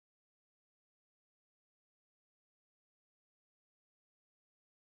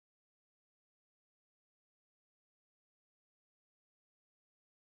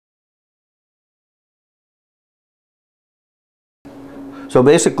So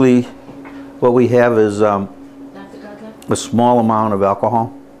basically, what we have is a small amount of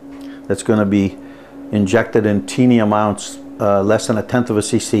alcohol that's going to be injected in teeny amounts, less than 1/10 of a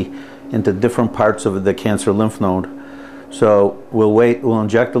cc, into different parts of the cancer lymph node. So we'll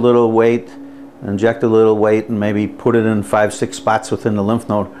inject a little weight, and maybe put it in 5-6 spots within the lymph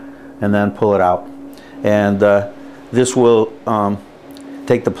node, and then pull it out. And this will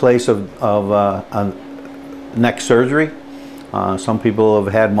take the place of a neck surgery. Some people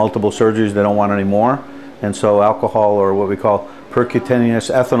have had multiple surgeries, they don't want any more, and so alcohol, or what we call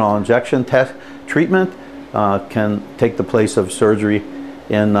percutaneous ethanol injection treatment, can take the place of surgery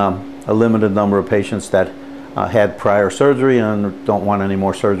in a limited number of patients that had prior surgery and don't want any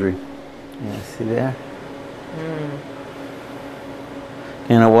more surgery. Yeah, see there?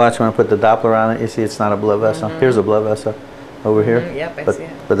 And now watch when I put the Doppler on it, you see it's not a blood vessel. Here's a blood vessel over here. Yep, I see it.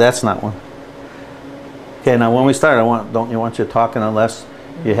 But that's not one. Okay, now when we start, don't want you talking unless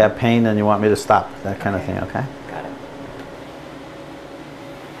you have pain and you want me to stop, that kind of thing, okay? Got it.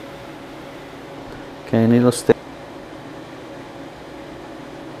 Okay, needle stick.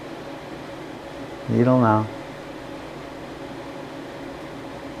 Needle now.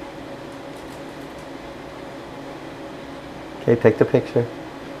 Okay, take the picture.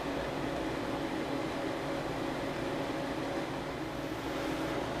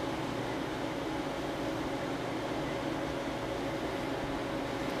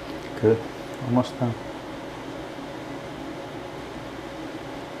 Good, almost done.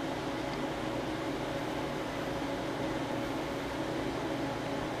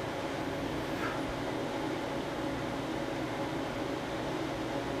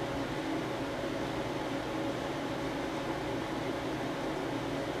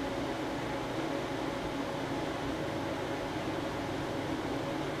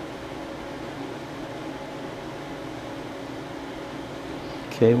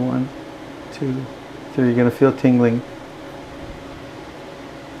 Okay, 1, 2, 3. You're going to feel tingling.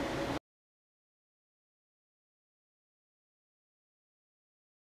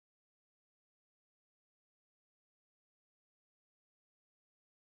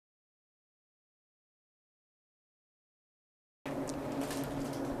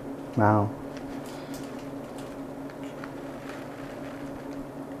 Now.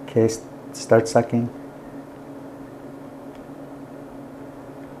 Okay, start sucking.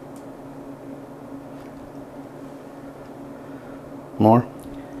 More.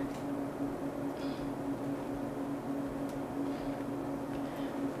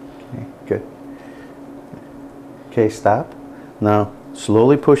 Okay, good. Okay, stop. Now,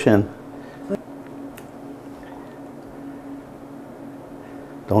 slowly push in.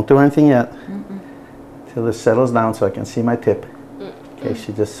 Don't do anything yet. Till this settles down so I can see my tip. Okay,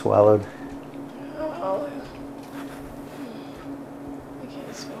 she just swallowed.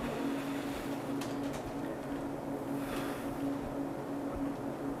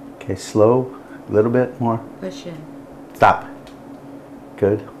 Okay, slow, a little bit more. Push in. Stop.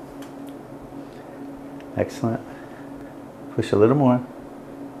 Good. Excellent. Push a little more.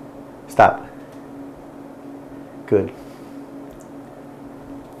 Stop. Good.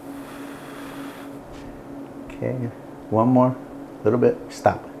 Okay, one more, a little bit.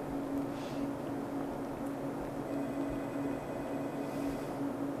 Stop.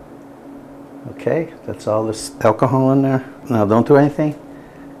 Okay, that's all this alcohol in there. Now don't do anything.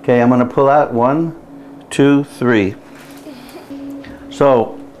 Okay, I'm going to pull out 1, 2, 3.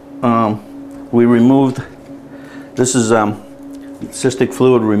 So, we removed, this is cystic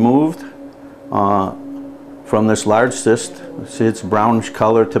fluid removed from this large cyst. See, it's brownish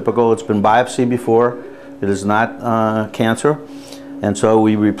color, typical. It's been biopsied before. It is not cancer. And so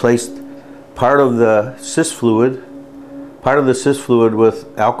we replaced part of the cyst fluid with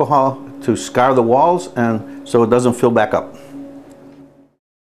alcohol to scar the walls and so it doesn't fill back up.